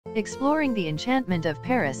Exploring the enchantment of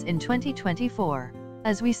Paris in 2024.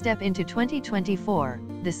 As we step into 2024,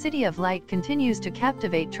 the City of Light continues to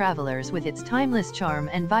captivate travelers with its timeless charm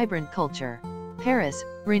and vibrant culture. Paris,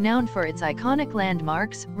 renowned for its iconic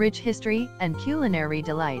landmarks, rich history, and culinary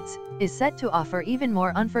delights, is set to offer even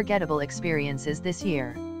more unforgettable experiences this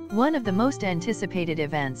year. One of the most anticipated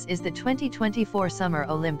events is the 2024 Summer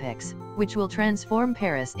Olympics, which will transform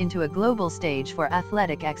Paris into a global stage for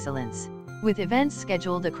athletic excellence. With events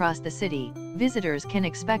scheduled across the city, visitors can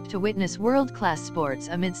expect to witness world-class sports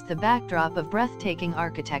amidst the backdrop of breathtaking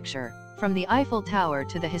architecture, from the Eiffel Tower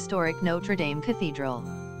to the historic Notre Dame Cathedral.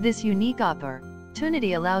 This unique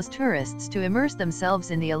opportunity allows tourists to immerse themselves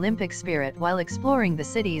in the Olympic spirit while exploring the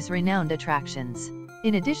city's renowned attractions.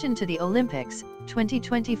 In addition to the Olympics,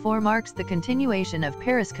 2024 marks the continuation of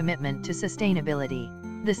Paris' commitment to sustainability.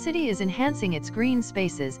 The city is enhancing its green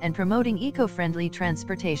spaces and promoting eco-friendly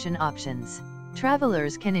transportation options.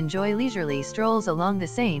 Travelers can enjoy leisurely strolls along the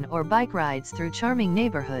Seine or bike rides through charming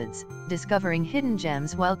neighborhoods, discovering hidden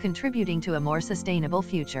gems while contributing to a more sustainable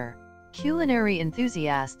future. Culinary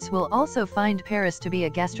enthusiasts will also find Paris to be a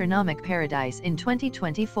gastronomic paradise in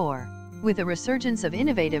 2024. With a resurgence of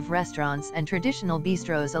innovative restaurants and traditional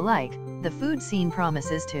bistros alike, the food scene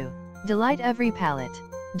promises to delight every palate.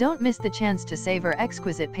 Don't miss the chance to savor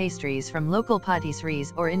exquisite pastries from local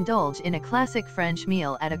pâtisseries or indulge in a classic French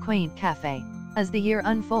meal at a quaint café. As the year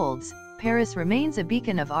unfolds, Paris remains a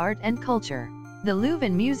beacon of art and culture. The Louvre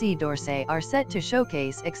and Musée d'Orsay are set to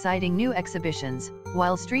showcase exciting new exhibitions,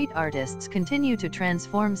 while street artists continue to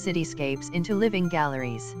transform cityscapes into living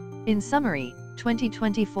galleries. In summary,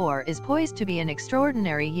 2024 is poised to be an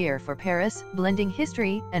extraordinary year for Paris, blending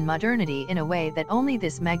history and modernity in a way that only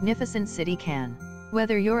this magnificent city can.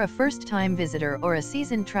 Whether you're a first-time visitor or a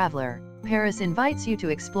seasoned traveler, Paris invites you to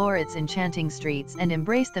explore its enchanting streets and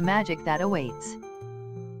embrace the magic that awaits.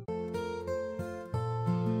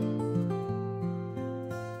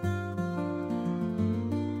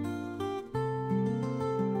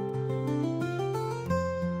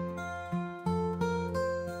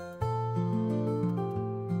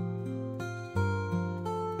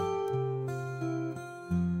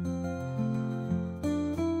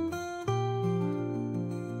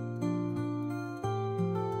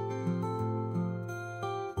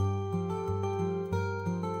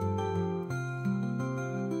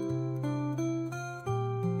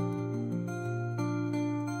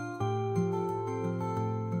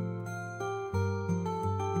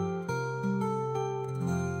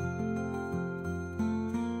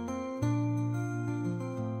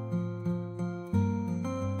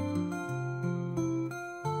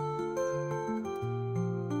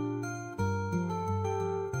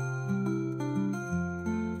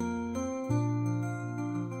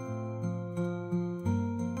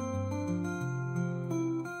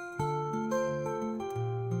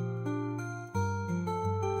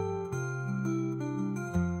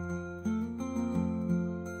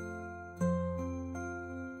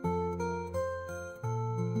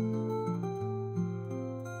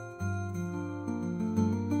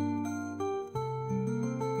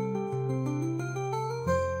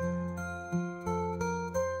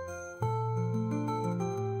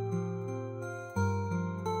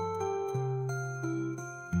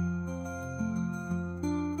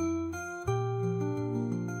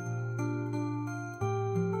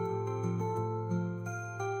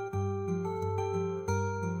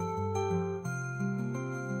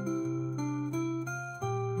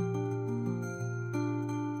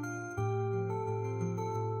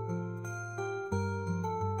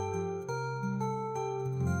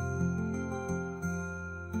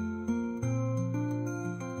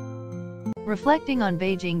 Reflecting on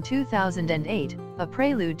Beijing 2008, a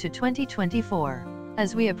prelude to 2024.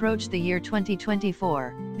 As we approach the year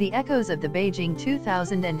 2024, the echoes of the Beijing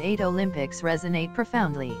 2008 Olympics resonate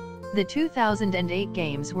profoundly. The 2008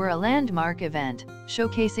 Games were a landmark event,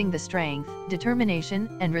 showcasing the strength, determination,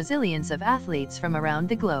 and resilience of athletes from around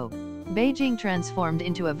the globe. Beijing transformed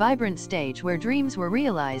into a vibrant stage where dreams were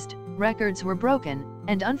realized, records were broken,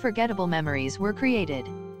 and unforgettable memories were created.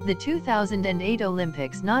 The 2008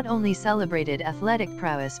 Olympics not only celebrated athletic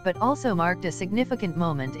prowess but also marked a significant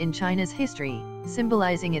moment in China's history,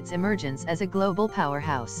 symbolizing its emergence as a global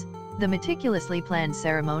powerhouse. The meticulously planned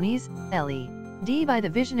ceremonies, led by the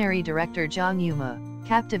visionary director Zhang Yimou,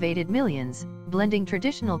 captivated millions, blending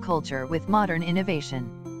traditional culture with modern innovation.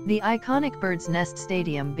 The iconic Bird's Nest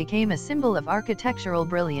Stadium became a symbol of architectural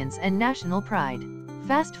brilliance and national pride.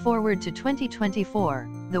 Fast forward to 2024,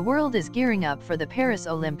 the world is gearing up for the Paris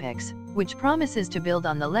Olympics, which promises to build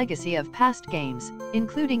on the legacy of past games,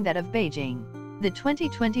 including that of Beijing. The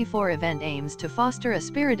 2024 event aims to foster a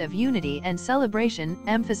spirit of unity and celebration,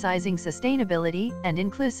 emphasizing sustainability and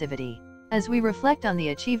inclusivity. As we reflect on the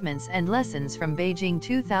achievements and lessons from Beijing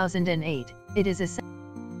 2008, it is essential.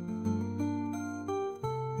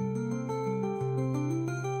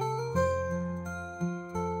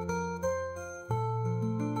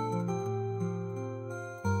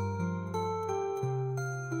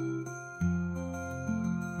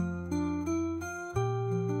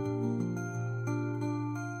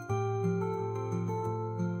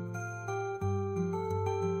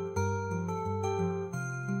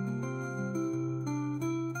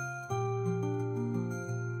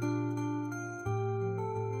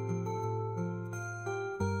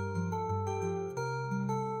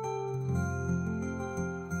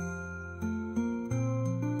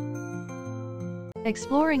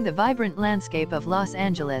 Exploring the vibrant landscape of Los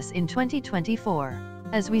Angeles in 2024.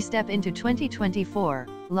 As we step into 2024,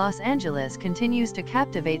 Los Angeles continues to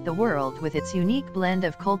captivate the world with its unique blend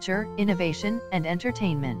of culture, innovation, and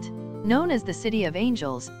entertainment. Known as the City of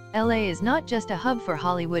Angels, LA is not just a hub for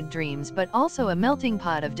Hollywood dreams but also a melting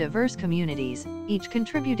pot of diverse communities, each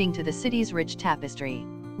contributing to the city's rich tapestry.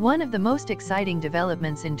 One of the most exciting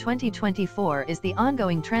developments in 2024 is the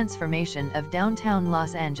ongoing transformation of downtown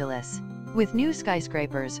Los Angeles. With new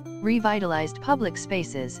skyscrapers, revitalized public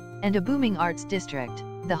spaces, and a booming arts district,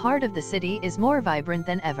 the heart of the city is more vibrant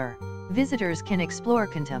than ever. Visitors can explore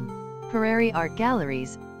contemporary art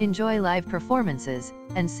galleries, enjoy live performances,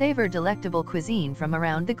 and savor delectable cuisine from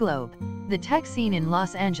around the globe. The tech scene in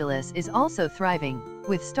Los Angeles is also thriving,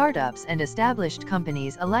 with startups and established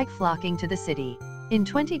companies alike flocking to the city. In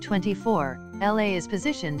 2024, LA is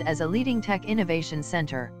positioned as a leading tech innovation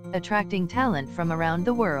center, attracting talent from around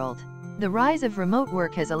the world. The rise of remote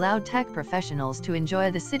work has allowed tech professionals to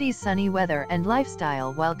enjoy the city's sunny weather and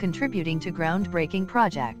lifestyle while contributing to groundbreaking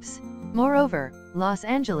projects. Moreover, Los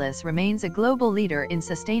Angeles remains a global leader in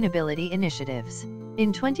sustainability initiatives.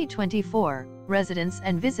 In 2024, residents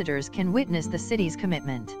and visitors can witness the city's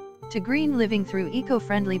commitment to green living through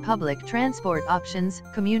eco-friendly public transport options,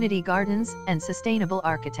 community gardens, and sustainable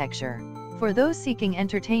architecture. For those seeking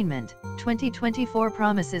entertainment, 2024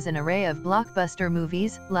 promises an array of blockbuster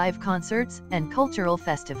movies, live concerts, and cultural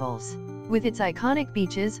festivals. With its iconic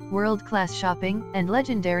beaches, world-class shopping, and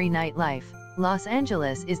legendary nightlife, Los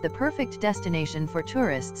Angeles is the perfect destination for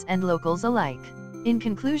tourists and locals alike. In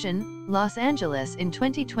conclusion, Los Angeles in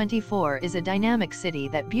 2024 is a dynamic city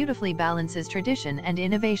that beautifully balances tradition and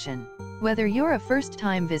innovation. Whether you're a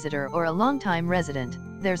first-time visitor or a long-time resident,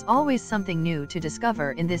 there's always something new to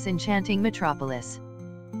discover in this enchanting metropolis.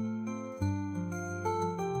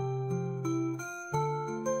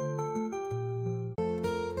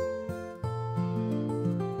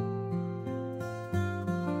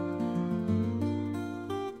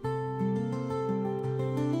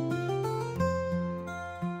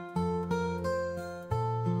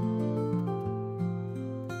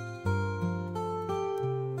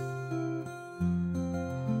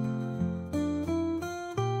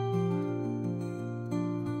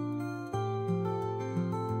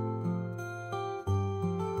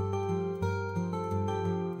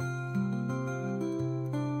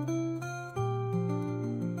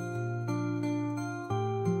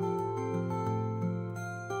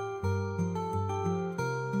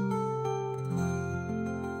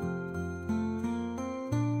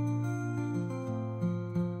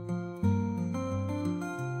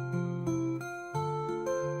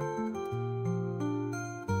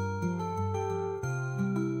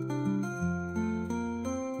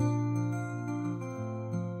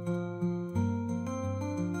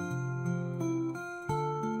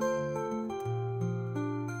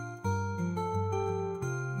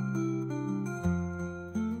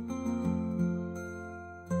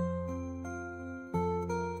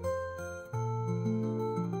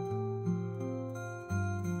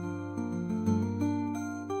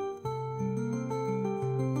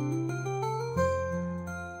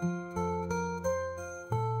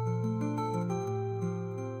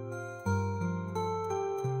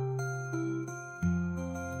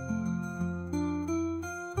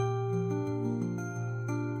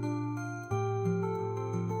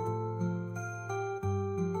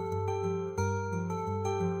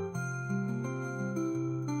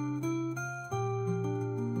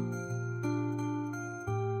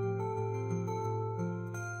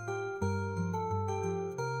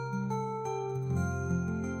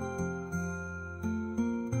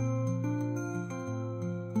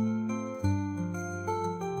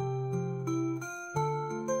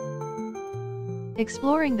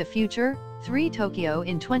 Exploring the future, 3 Tokyo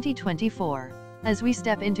in 2024. As we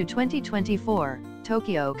step into 2024,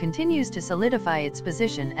 Tokyo continues to solidify its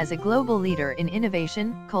position as a global leader in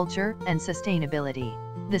innovation, culture, and sustainability.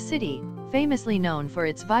 The city, famously known for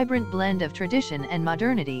its vibrant blend of tradition and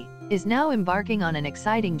modernity, is now embarking on an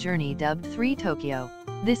exciting journey dubbed 3 Tokyo.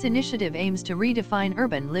 This initiative aims to redefine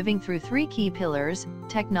urban living through 3 key pillars: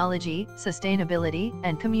 technology, sustainability,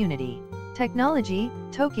 and community. Technology.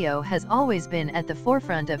 Tokyo has always been at the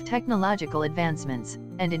forefront of technological advancements,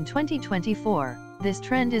 and in 2024, this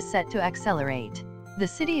trend is set to accelerate. The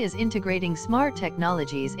city is integrating smart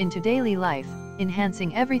technologies into daily life,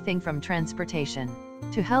 enhancing everything from transportation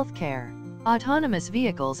to healthcare. Autonomous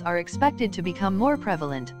vehicles are expected to become more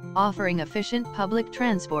prevalent, offering efficient public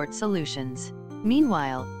transport solutions.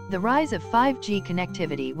 Meanwhile, the rise of 5G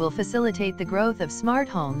connectivity will facilitate the growth of smart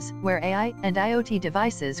homes, where AI and IoT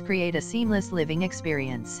devices create a seamless living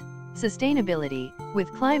experience. Sustainability.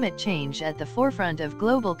 With climate change at the forefront of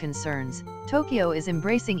global concerns, Tokyo is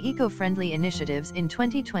embracing eco-friendly initiatives in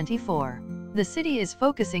 2024. The city is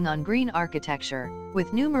focusing on green architecture,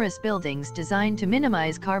 with numerous buildings designed to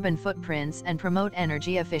minimize carbon footprints and promote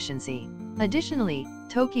energy efficiency. Additionally,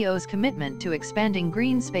 Tokyo's commitment to expanding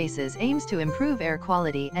green spaces aims to improve air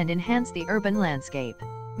quality and enhance the urban landscape,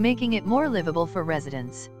 making it more livable for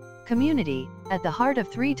residents. Community. At the heart of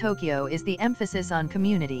 3 Tokyo is the emphasis on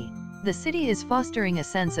community. The city is fostering a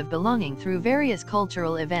sense of belonging through various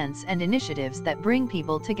cultural events and initiatives that bring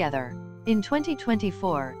people together. In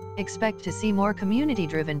 2024, expect to see more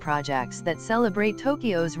community-driven projects that celebrate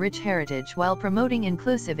Tokyo's rich heritage while promoting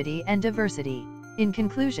inclusivity and diversity. In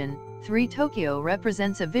conclusion, 3 Tokyo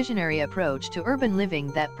represents a visionary approach to urban living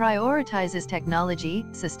that prioritizes technology,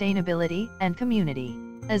 sustainability, and community.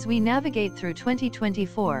 As we navigate through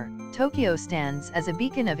 2024, Tokyo stands as a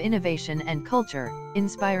beacon of innovation and culture,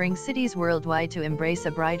 inspiring cities worldwide to embrace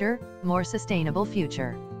a brighter, more sustainable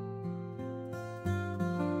future.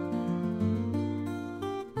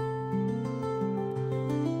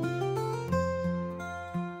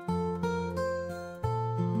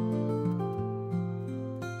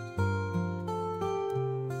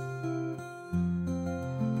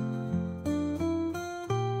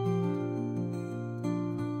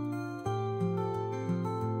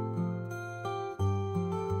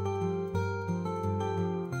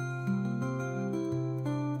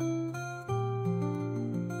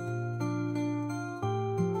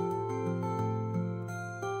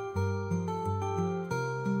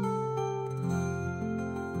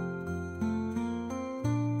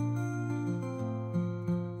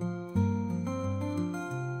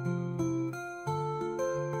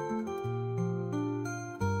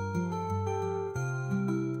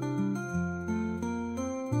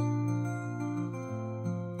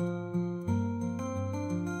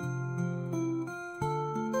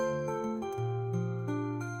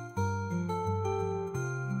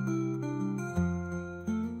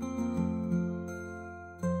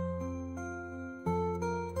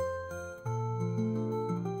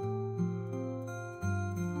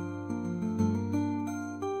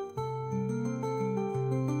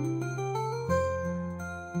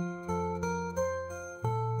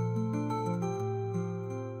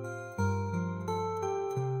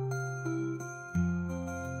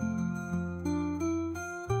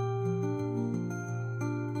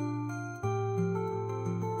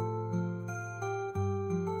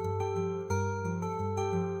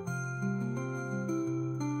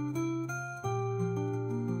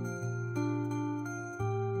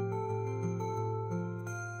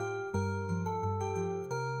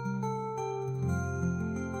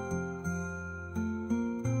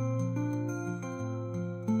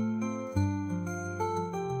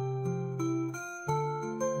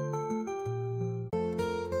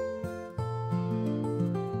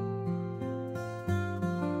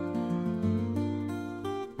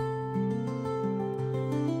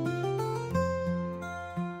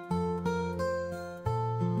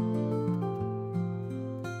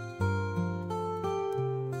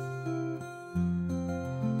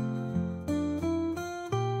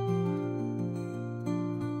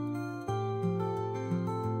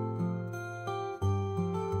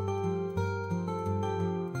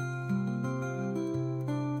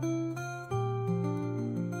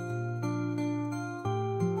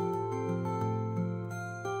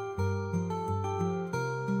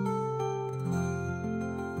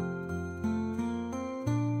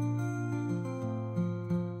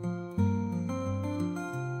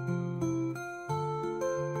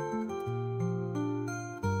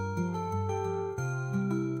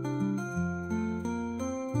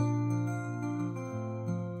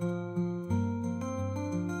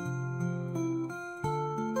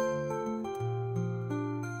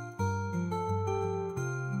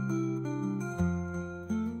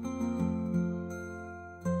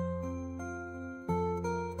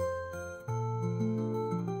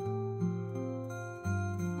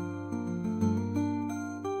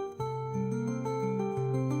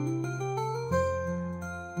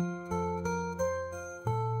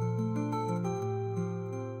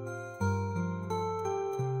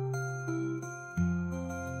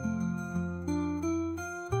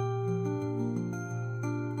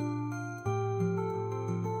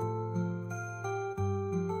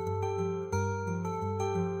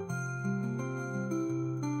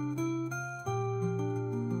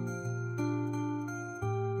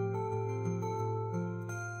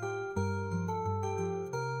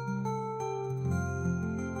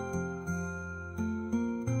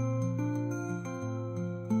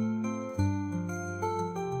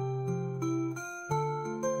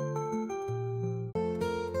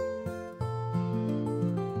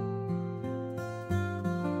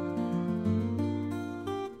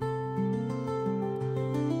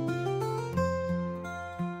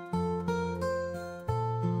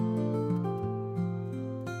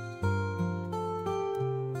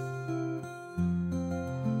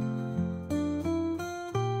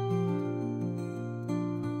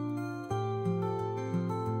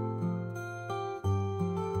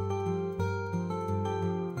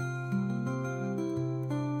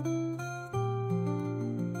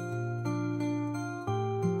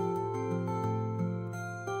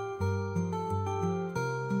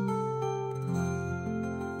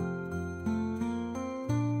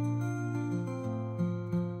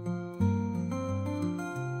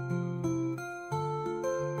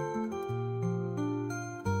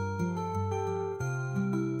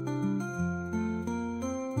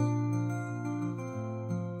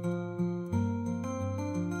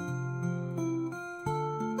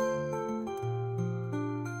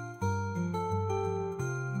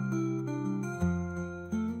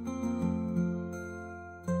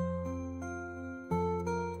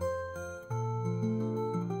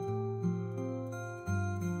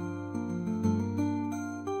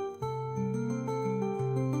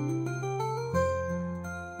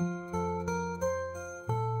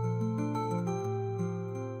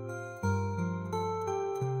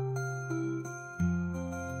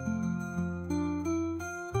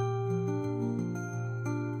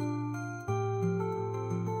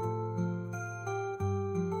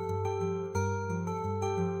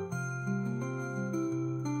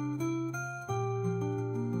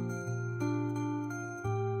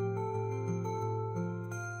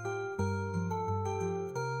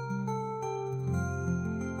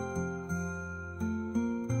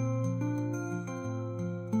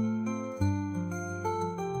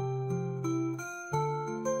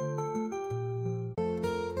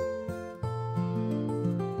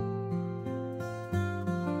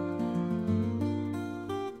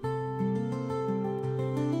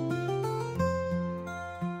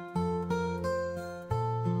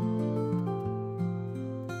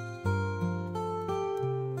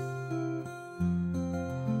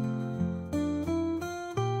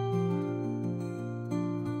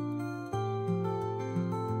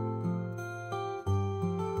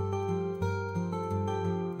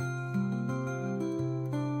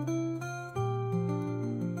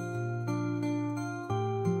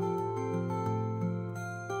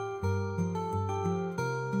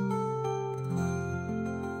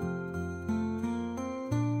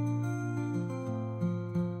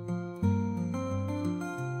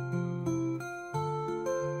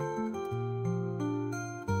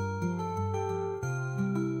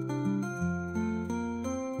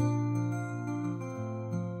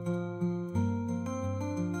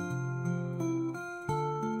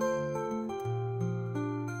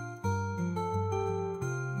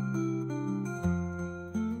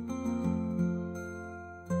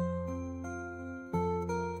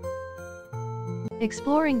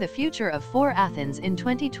 Exploring the future of For Athens in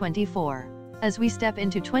 2024. As we step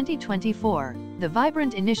into 2024, the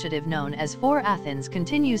vibrant initiative known as For Athens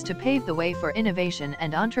continues to pave the way for innovation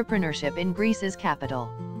and entrepreneurship in Greece's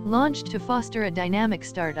capital. Launched to foster a dynamic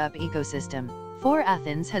startup ecosystem, For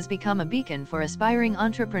Athens has become a beacon for aspiring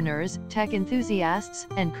entrepreneurs, tech enthusiasts,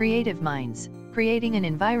 and creative minds, creating an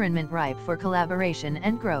environment ripe for collaboration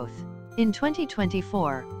and growth. In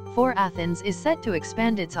 2024, For Athens is set to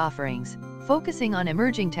expand its offerings, focusing on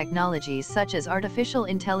emerging technologies such as artificial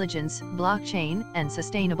intelligence, blockchain, and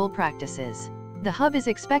sustainable practices. The hub is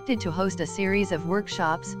expected to host a series of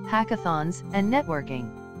workshops, hackathons, and networking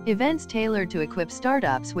events tailored to equip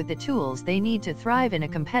startups with the tools they need to thrive in a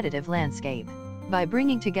competitive landscape. By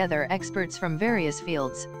bringing together experts from various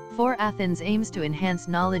fields, For Athens aims to enhance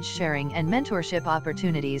knowledge sharing and mentorship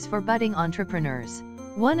opportunities for budding entrepreneurs.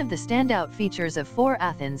 One of the standout features of For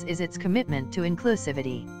Athens is its commitment to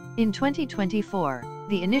inclusivity. In 2024,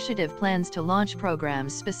 the initiative plans to launch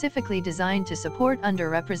programs specifically designed to support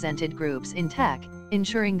underrepresented groups in tech,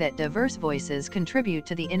 ensuring that diverse voices contribute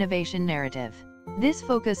to the innovation narrative. This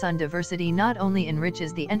focus on diversity not only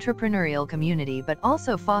enriches the entrepreneurial community but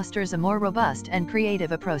also fosters a more robust and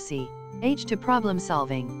creative approach to problem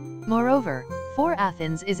solving. Moreover, For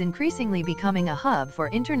Athens is increasingly becoming a hub for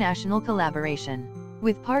international collaboration.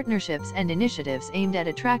 With partnerships and initiatives aimed at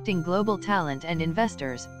attracting global talent and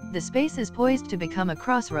investors, the space is poised to become a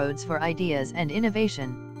crossroads for ideas and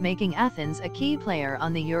innovation, making Athens a key player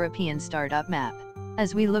on the European startup map.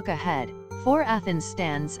 As we look ahead, For Athens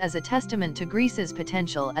stands as a testament to Greece's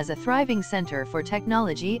potential as a thriving center for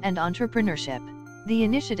technology and entrepreneurship. The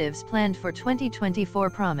initiatives planned for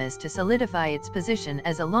 2024 promise to solidify its position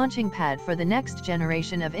as a launching pad for the next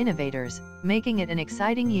generation of innovators, making it an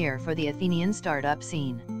exciting year for the Athenian startup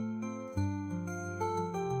scene.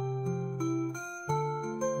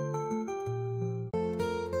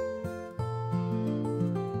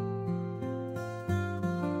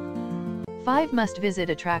 Five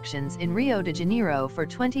must-visit attractions in Rio de Janeiro for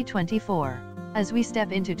 2024. As we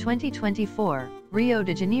step into 2024, Rio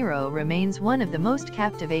de Janeiro remains one of the most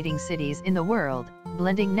captivating cities in the world,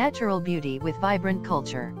 blending natural beauty with vibrant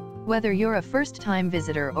culture. Whether you're a first-time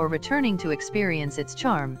visitor or returning to experience its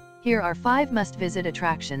charm, here are 5 must-visit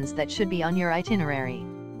attractions that should be on your itinerary.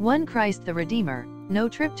 1. Christ the Redeemer. No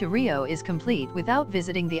trip to Rio is complete without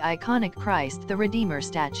visiting the iconic Christ the Redeemer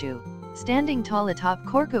statue. Standing tall atop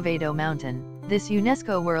Corcovado Mountain, this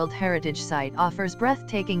UNESCO World Heritage Site offers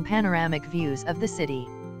breathtaking panoramic views of the city.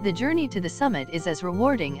 The journey to the summit is as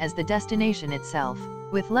rewarding as the destination itself,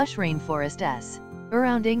 with lush rainforests,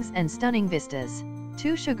 surroundings and stunning vistas.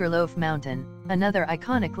 2. Sugarloaf Mountain. Another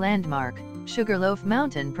iconic landmark, Sugarloaf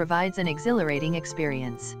Mountain provides an exhilarating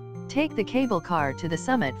experience. Take the cable car to the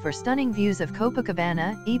summit for stunning views of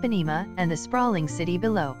Copacabana, Ipanema, and the sprawling city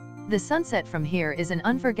below. The sunset from here is an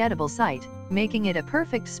unforgettable sight, making it a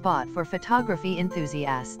perfect spot for photography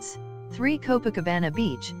enthusiasts. 3. Copacabana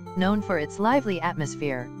Beach. Known for its lively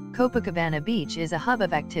atmosphere, Copacabana Beach is a hub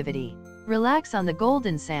of activity. Relax on the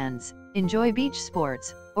golden sands, enjoy beach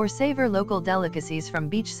sports, or savor local delicacies from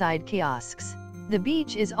beachside kiosks. The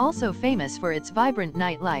beach is also famous for its vibrant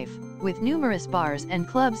nightlife, with numerous bars and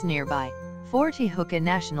clubs nearby. 4. Tijuca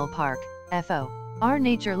National Park. For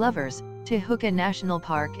nature lovers, Tijuca National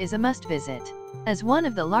Park is a must-visit. As one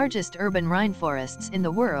of the largest urban rainforests in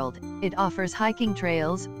the world, it offers hiking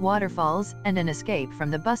trails, waterfalls, and an escape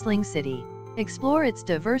from the bustling city. Explore its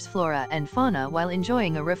diverse flora and fauna while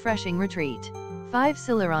enjoying a refreshing retreat. 5.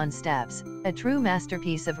 Siluran Steps. A true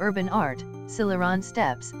masterpiece of urban art, Siluran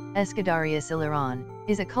Steps, Escadaria Siluran,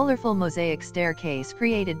 is a colorful mosaic staircase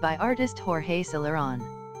created by artist Jorge Siluran.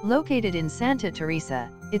 Located in Santa Teresa,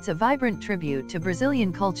 it's a vibrant tribute to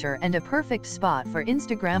Brazilian culture and a perfect spot for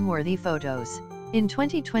Instagram-worthy photos. In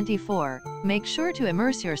 2024, make sure to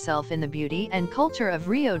immerse yourself in the beauty and culture of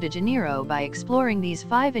Rio de Janeiro by exploring these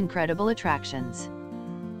 5 incredible attractions.